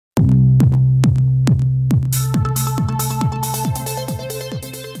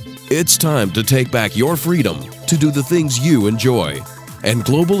It's time to take back your freedom to do the things you enjoy, and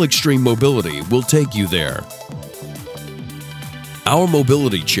Global Extreme Mobility will take you there. Our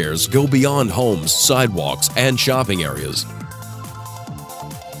mobility chairs go beyond homes, sidewalks, and shopping areas,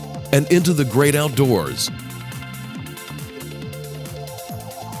 and into the great outdoors.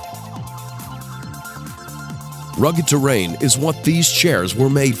 Rugged terrain is what these chairs were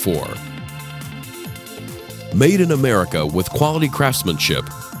made for. Made in America with quality craftsmanship,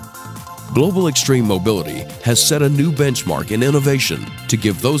 Global Extreme Mobility has set a new benchmark in innovation to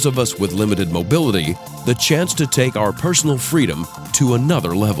give those of us with limited mobility the chance to take our personal freedom to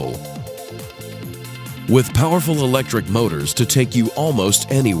another level. With powerful electric motors to take you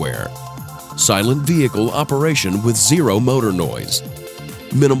almost anywhere, silent vehicle operation with zero motor noise,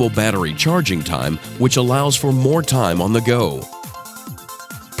 minimal battery charging time which allows for more time on the go.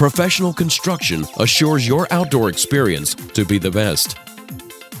 Professional construction assures your outdoor experience to be the best,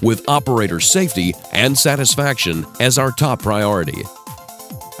 with operator safety and satisfaction as our top priority.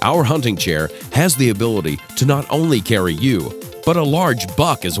 Our hunting chair has the ability to not only carry you, but a large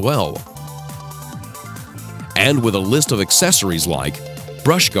buck as well. And with a list of accessories like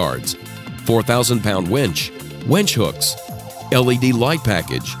brush guards, 4,000-pound winch, winch hooks, LED light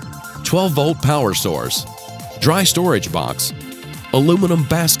package, 12-volt power source, dry storage box, aluminum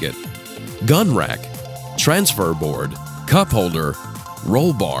basket, gun rack, transfer board, cup holder,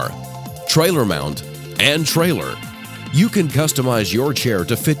 roll bar, trailer mount, and trailer, you can customize your chair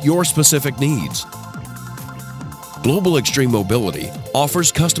to fit your specific needs. Global Extreme Mobility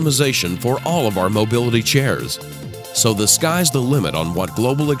offers customization for all of our mobility chairs, so the sky's the limit on what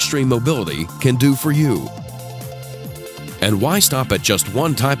Global Extreme Mobility can do for you. And why stop at just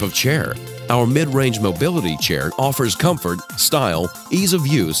one type of chair? Our mid-range mobility chair offers comfort, style, ease of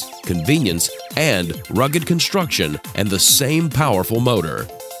use, convenience, and rugged construction and the same powerful motor.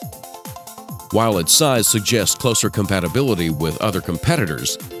 While its size suggests closer compatibility with other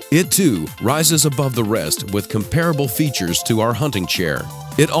competitors, it too rises above the rest with comparable features to our hunting chair.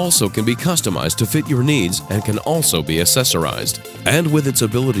 It also can be customized to fit your needs and can also be accessorized. And with its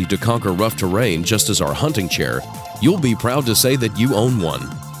ability to conquer rough terrain just as our hunting chair, you'll be proud to say that you own one.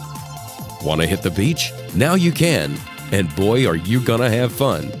 Want to hit the beach? Now you can, and boy are you gonna have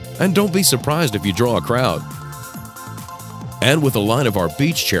fun. And don't be surprised if you draw a crowd. And with a line of our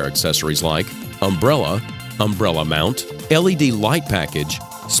beach chair accessories like umbrella, umbrella mount, LED light package,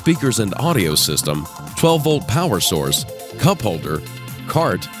 speakers and audio system, 12-volt power source, cup holder,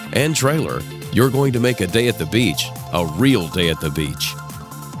 cart, and trailer, you're going to make a day at the beach a real day at the beach.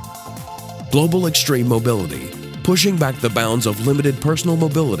 Global Extreme Mobility, pushing back the bounds of limited personal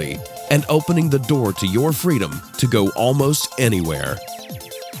mobility and opening the door to your freedom to go almost anywhere.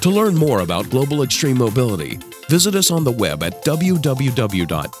 To learn more about Global Extreme Mobility, visit us on the web at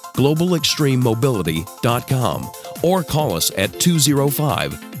www.globalextrememobility.com or call us at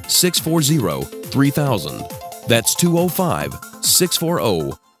 205-640-3000. That's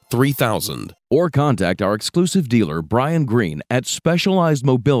 205-640-3000. Or contact our exclusive dealer, Brian Green, at Specialized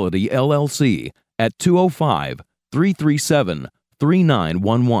Mobility LLC at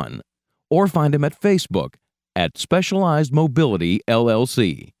 205-337-3911. Or find him at Facebook at Specialized Mobility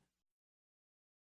LLC.